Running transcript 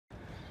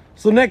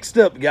So next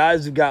up,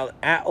 guys, we've got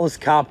Atlas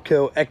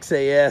COPCO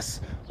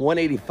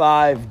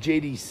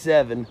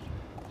XAS185JD7.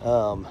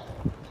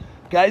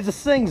 Guys,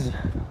 this thing's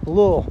a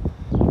little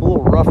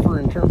rougher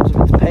in terms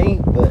of its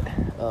paint, but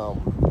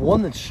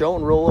one that's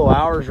showing real low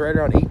hours, right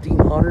around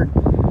 1800.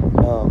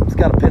 It's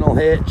got a pintle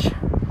hitch,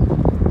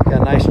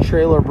 got a nice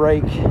trailer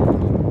brake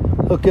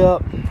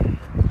hookup,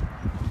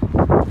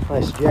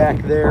 nice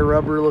jack there.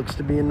 Rubber looks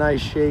to be in nice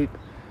shape.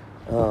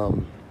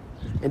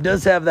 It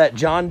does have that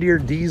John Deere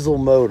diesel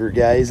motor,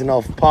 guys, and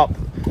I'll pop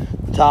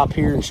the top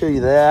here and show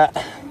you that.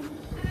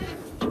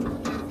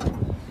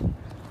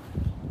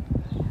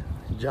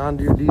 John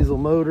Deere diesel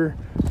motor.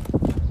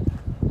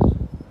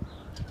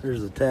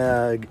 There's the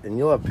tag, and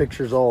you'll have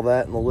pictures of all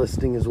that in the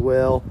listing as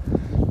well.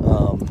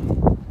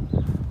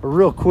 But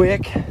real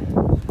quick,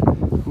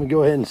 let me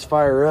go ahead and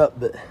fire up.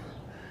 But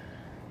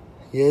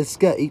yeah, it's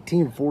got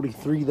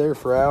 1843 there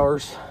for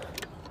hours.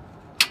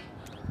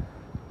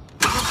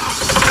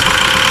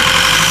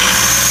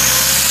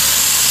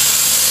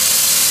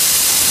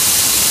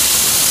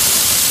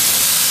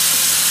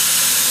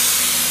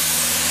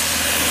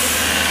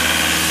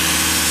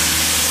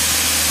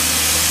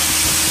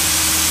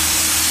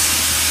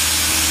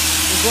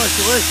 What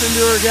you listen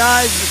to her,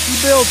 guys, but she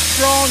builds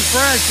strong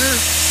pressure.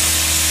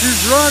 She's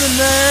running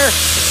there,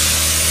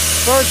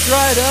 starts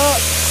right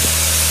up.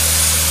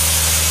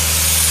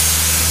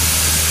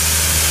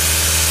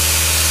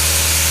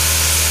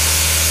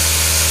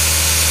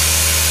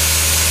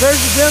 There's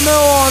a demo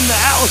on the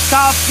Atlas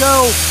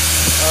COPCO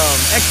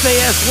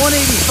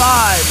XAS185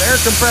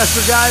 air compressor,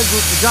 guys,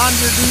 with the John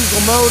Deere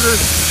diesel motor,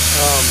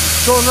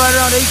 going right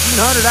around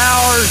 1800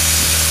 hours.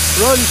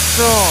 Run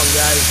strong,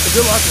 guys.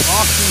 So good luck with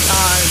auction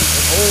time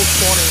and Old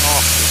 20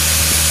 auction.